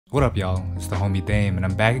What up, y'all? It's the homie Dame, and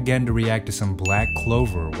I'm back again to react to some Black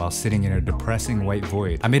Clover while sitting in a depressing white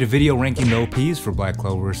void. I made a video ranking the OPs for Black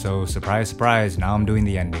Clover, so surprise, surprise, now I'm doing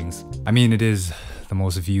the endings. I mean, it is the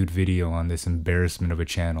most viewed video on this embarrassment of a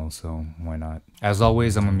channel, so why not? As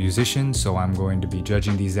always, I'm a musician, so I'm going to be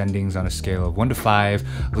judging these endings on a scale of 1 to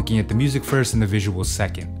 5, looking at the music first and the visuals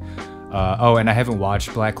second. Oh, and I haven't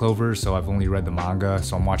watched Black Clover, so I've only read the manga,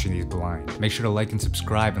 so I'm watching these blind. Make sure to like and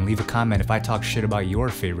subscribe and leave a comment if I talk shit about your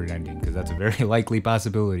favorite ending, because that's a very likely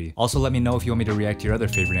possibility. Also, let me know if you want me to react to your other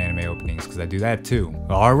favorite anime openings, because I do that too.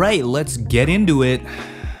 Alright, let's get into it.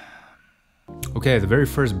 Okay, the very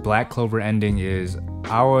first Black Clover ending is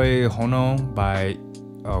Aoi Honoo by,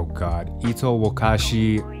 oh god,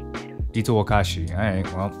 Itowokashi.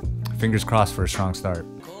 Alright, well, fingers crossed for a strong start.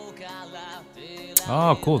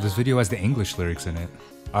 Oh, cool. This video has the English lyrics in it.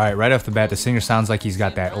 Alright, right off the bat, the singer sounds like he's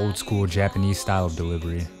got that old school Japanese style of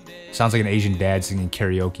delivery. Sounds like an Asian dad singing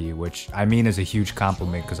karaoke, which I mean is a huge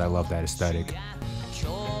compliment because I love that aesthetic.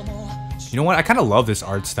 You know what? I kind of love this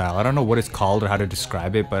art style. I don't know what it's called or how to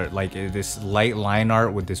describe it, but like this light line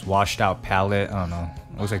art with this washed out palette, I don't know.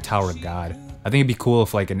 It looks like Tower of God. I think it'd be cool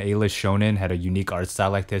if like an A-list shonen had a unique art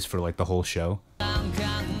style like this for like the whole show.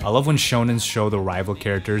 I love when shonens show the rival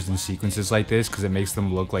characters in sequences like this because it makes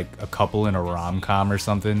them look like a couple in a rom-com or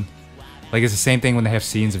something. Like it's the same thing when they have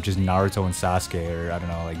scenes of just Naruto and Sasuke, or I don't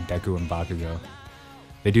know, like Deku and Bakugo.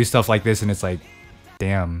 They do stuff like this and it's like,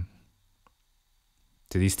 damn,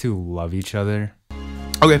 do these two love each other?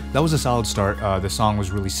 Okay, that was a solid start. The song was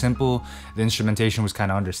really simple, the instrumentation was kind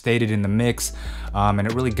of understated in the mix, and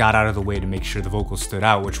it really got out of the way to make sure the vocals stood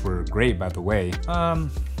out, which were great by the way.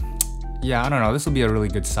 Yeah, I don't know, this will be a really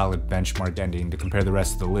good solid benchmark ending to compare the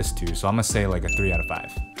rest of the list to, so I'm gonna say like a 3 out of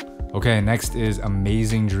 5. Okay, next is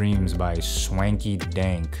Amazing Dreams by SWANKY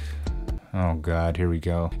DANK. Oh god, here we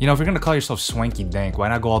go. You know, if you're gonna call yourself Swanky Dank, why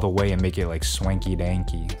not go all the way and make it like Swanky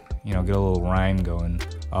Danky? You know, get a little rhyme going.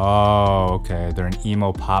 Oh, okay, they're an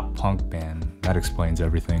emo pop punk band. That explains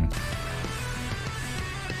everything.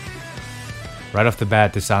 Right off the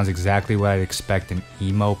bat, this sounds exactly what I'd expect an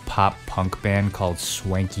emo pop punk band called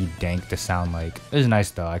Swanky Dank to sound like. It's nice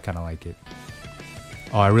though, I kinda like it.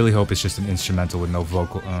 Oh, I really hope it's just an instrumental with no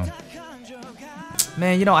vocal.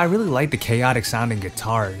 Man, you know, I really like the chaotic sounding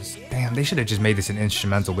guitars. Damn, they should have just made this an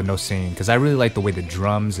instrumental with no singing, because I really like the way the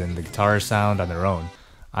drums and the guitars sound on their own.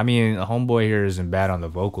 I mean, homeboy here isn't bad on the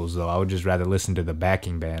vocals though, I would just rather listen to the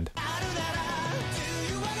backing band.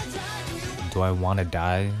 Do I wanna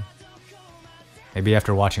die? Maybe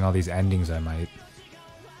after watching all these endings I might.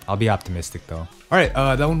 I'll be optimistic though. Alright,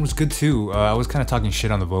 that one was good too. I was kind of talking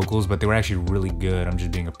shit on the vocals, but they were actually really good. I'm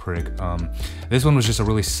just being a prick. This one was just a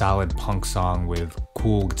really solid punk song with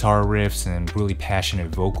cool guitar riffs and really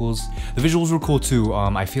passionate vocals. The visuals were cool too.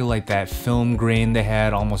 I feel like that film grain they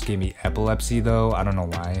had almost gave me epilepsy though. I don't know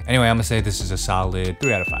why. Anyway, I'm gonna say this is a solid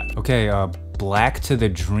 3 out of 5. Okay, Black to the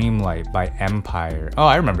Dreamlight by Empire. Oh,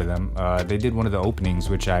 I remember them. They did one of the openings,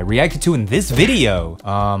 which I reacted to in this video.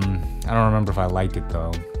 I don't remember if I liked it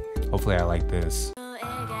though. Hopefully I like this.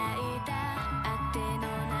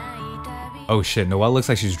 Oh shit, Noelle looks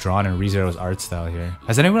like she's drawn in ReZero's art style here.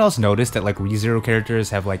 Has anyone else noticed that like ReZero characters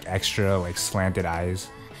have like extra like slanted eyes?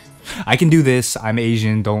 I can do this, I'm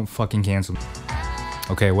Asian, don't fucking cancel me.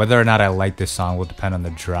 Okay, whether or not I like this song will depend on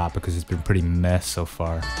the drop because it's been pretty mess so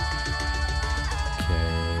far.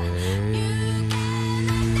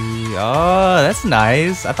 Oh, that's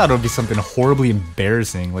nice. I thought it would be something horribly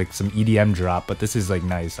embarrassing, like some EDM drop, but this is like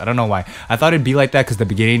nice. I don't know why. I thought it'd be like that because the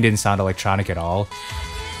beginning didn't sound electronic at all.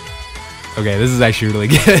 Okay, this is actually really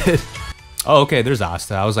good. Oh, okay, there's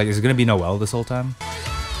Asta. I was like, is it gonna be Noelle this whole time?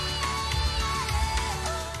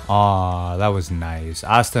 Aw, that was nice.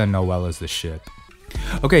 Asta and Noelle is the shit.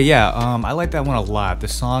 Okay, yeah, I like that one a lot. The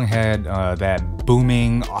song had that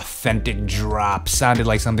booming, authentic drop. Sounded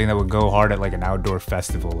like something that would go hard at like an outdoor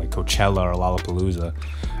festival like Coachella or Lollapalooza.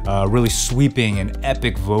 Really sweeping and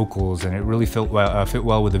epic vocals, and it really fit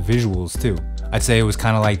well with the visuals too. I'd say it was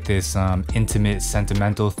kind of like this intimate,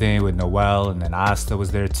 sentimental thing with Noelle, and then Asta was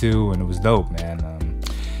there too, and it was dope, man.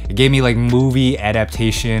 It gave me like movie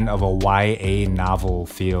adaptation of a YA novel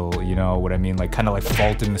feel, you know what I mean? Like kind of like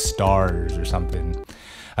Fault in the Stars or something.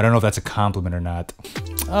 I don't know if that's a compliment or not.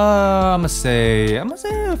 I'm gonna say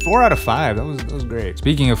 4 out of 5. That was great.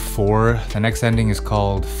 Speaking of 4, the next ending is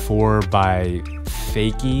called 4 by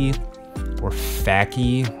Faky or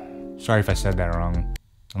Faky. Sorry if I said that wrong.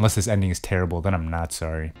 Unless this ending is terrible, then I'm not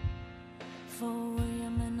sorry.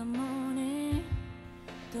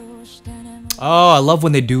 Oh, I love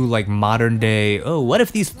when they do like modern day, oh, what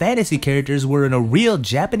if these fantasy characters were in a real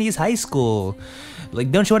Japanese high school?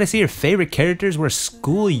 Like, don't you want to see your favorite characters wear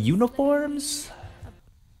school uniforms?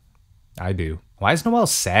 I do. Why is Noelle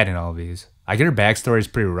sad in all of these? I get her backstory is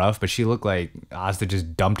pretty rough, but she looked like Asta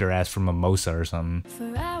just dumped her ass for mimosa or something.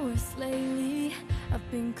 For hours lately,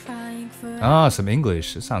 I've been crying for Oh, some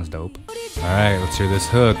English. That sounds dope. Alright, let's hear this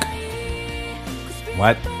hook.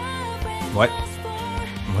 What? What?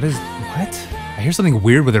 What is... What? I hear something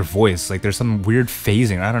weird with her voice. Like, there's some weird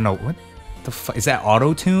phasing. I don't know. What the fuck? Is that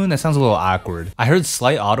auto-tune? That sounds a little awkward. I heard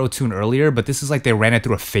slight auto-tune earlier, but this is like they ran it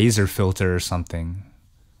through a phaser filter or something.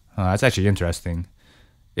 Oh, that's actually interesting.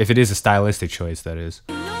 If it is a stylistic choice, that is.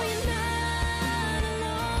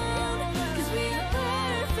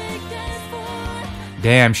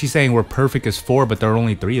 Damn, she's saying we're perfect as 4, but there are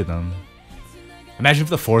only 3 of them. Imagine if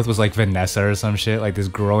the 4th was like Vanessa or some shit, like this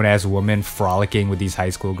grown-ass woman frolicking with these high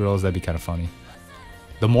school girls. That'd be kind of funny.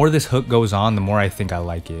 The more this hook goes on, the more I think I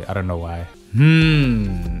like it. I don't know why.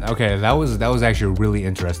 Okay, that was actually a really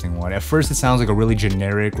interesting one. At first, it sounds like a really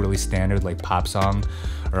generic, really standard like pop song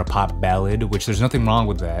or a pop ballad, which there's nothing wrong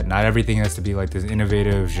with that. Not everything has to be like this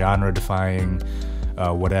innovative, genre-defying,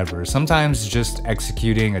 whatever. Sometimes just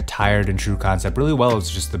executing a tired and true concept really well is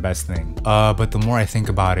just the best thing. But the more I think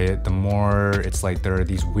about it, the more it's like there are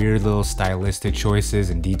these weird little stylistic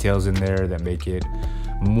choices and details in there that make it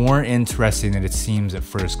more interesting than it seems at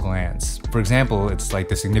first glance. For example, it's like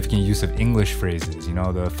the significant use of English phrases, you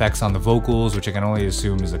know, the effects on the vocals, which I can only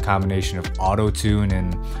assume is a combination of auto-tune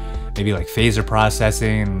and maybe like phaser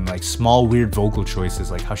processing and like small weird vocal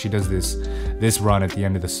choices, like how she does this run at the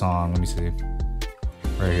end of the song. Let me see.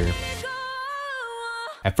 Right here.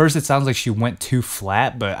 At first it sounds like she went too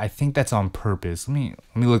flat, but I think that's on purpose. Let me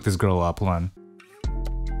look this girl up. Hold on.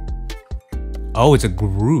 Oh, it's a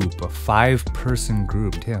group, a 5-person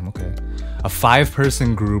group. Damn, okay. A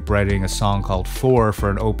 5-person group writing a song called 4 for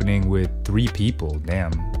an opening with 3 people.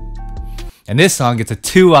 Damn. And this song gets a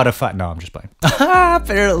 2 out of 5. No, I'm just playing.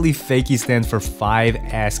 Apparently Faky stands for 5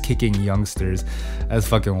 ass-kicking youngsters. That's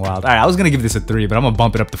fucking wild. Alright, I was gonna give this a 3, but I'm gonna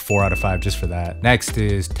bump it up to 4 out of 5 just for that. Next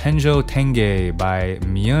is Tenjou Tenge by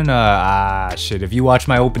Miyuna. Ah, shit. If you watch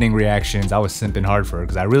my opening reactions, I was simping hard for her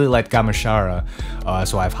because I really liked Gamashara.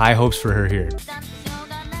 So I have high hopes for her here.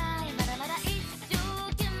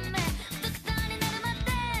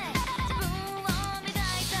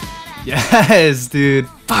 Yes, dude.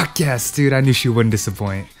 Fuck yes, dude. I knew she wouldn't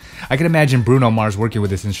disappoint. I can imagine Bruno Mars working with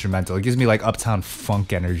this instrumental. It gives me like Uptown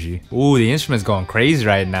Funk energy. Ooh, the instrument's going crazy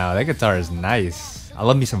right now. That guitar is nice. I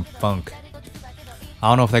love me some funk. I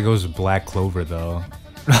don't know if that goes with Black Clover though.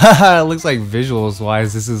 It looks like visuals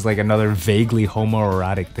wise, this is like another vaguely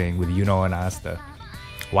homoerotic thing with Yuno and Asta.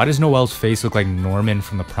 Why does Noelle's face look like Norman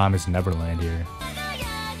from The Promised Neverland here?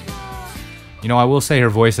 You know, I will say her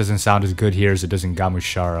voice doesn't sound as good here as it does in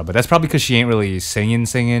Gamushara, but that's probably because she ain't really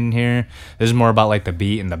singing here. This is more about like the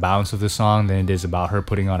beat and the bounce of the song than it is about her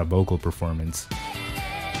putting on a vocal performance.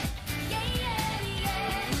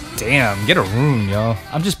 Damn, get a room, yo.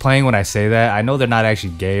 I'm just playing when I say that. I know they're not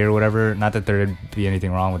actually gay or whatever. Not that there'd be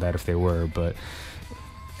anything wrong with that if they were, but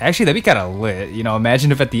actually that'd be kind of lit. You know,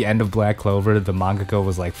 imagine if at the end of Black Clover, the mangaka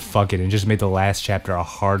was like, fuck it, and just made the last chapter a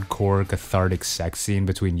hardcore cathartic sex scene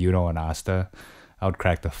between Yuno and Asta. I would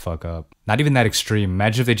crack the fuck up. Not even that extreme.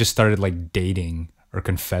 Imagine if they just started like dating or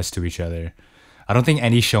confessed to each other. I don't think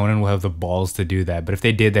any shonen will have the balls to do that, but if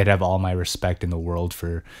they did, they'd have all my respect in the world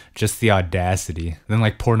for just the audacity. Then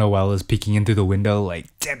like poor Noelle is peeking in through the window like,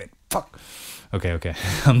 damn it, fuck. Okay,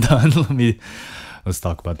 I'm done. Let's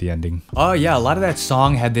talk about the ending. Oh yeah, a lot of that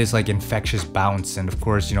song had this like infectious bounce, and of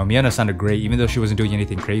course, you know, Miyuna sounded great, even though she wasn't doing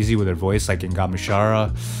anything crazy with her voice like in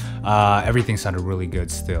Gamushara. Everything sounded really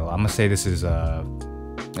good still. I'm gonna say this is a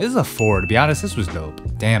 4. To be honest, this was dope.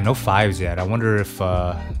 Damn, no 5s yet. I wonder if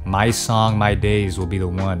My Song, My Days will be the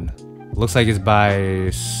one. Looks like it's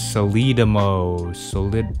by SOLIDEMO.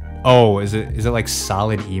 Oh, is it like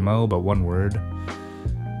Solid Emo, but one word?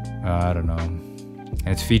 I don't know. And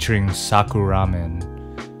it's featuring Sakuramen.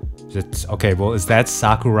 Okay, well, is that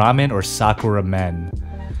Sakuramen or Sakuramen?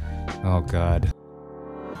 Oh god.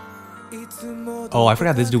 Oh, I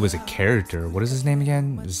forgot this dude was a character. What is his name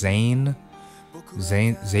again? Zayn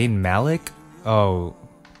Malik? Oh,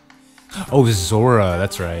 Zora.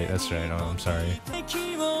 That's right. Oh, I'm sorry.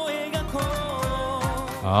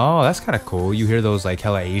 Oh, that's kind of cool. You hear those like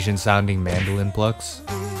hella Asian sounding mandolin plucks.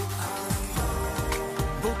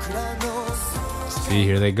 See,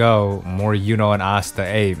 here they go. More Yuno and Asta.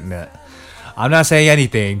 Hey, man. I'm not saying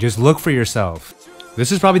anything. Just look for yourself.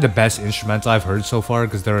 This is probably the best instrumental I've heard so far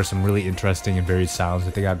because there are some really interesting and varied sounds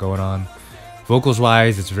that they got going on. Vocals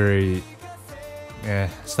wise, it's very...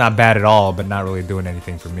 it's not bad at all, but not really doing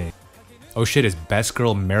anything for me. Oh shit, it's Best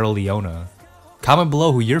Girl Meryl Leona. Comment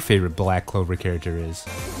below who your favorite Black Clover character is.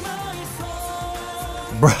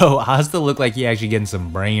 Bro, Asta look like he actually getting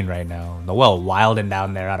some brain right now. Noelle wilding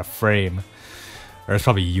down there out of frame. Or it's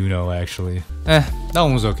probably Yuno, actually. That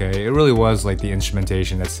one was okay. It really was like the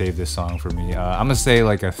instrumentation that saved this song for me. I'm gonna say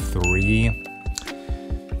like a 3.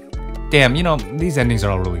 Damn, you know, these endings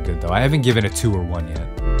are all really good though. I haven't given a 2 or 1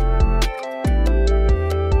 yet.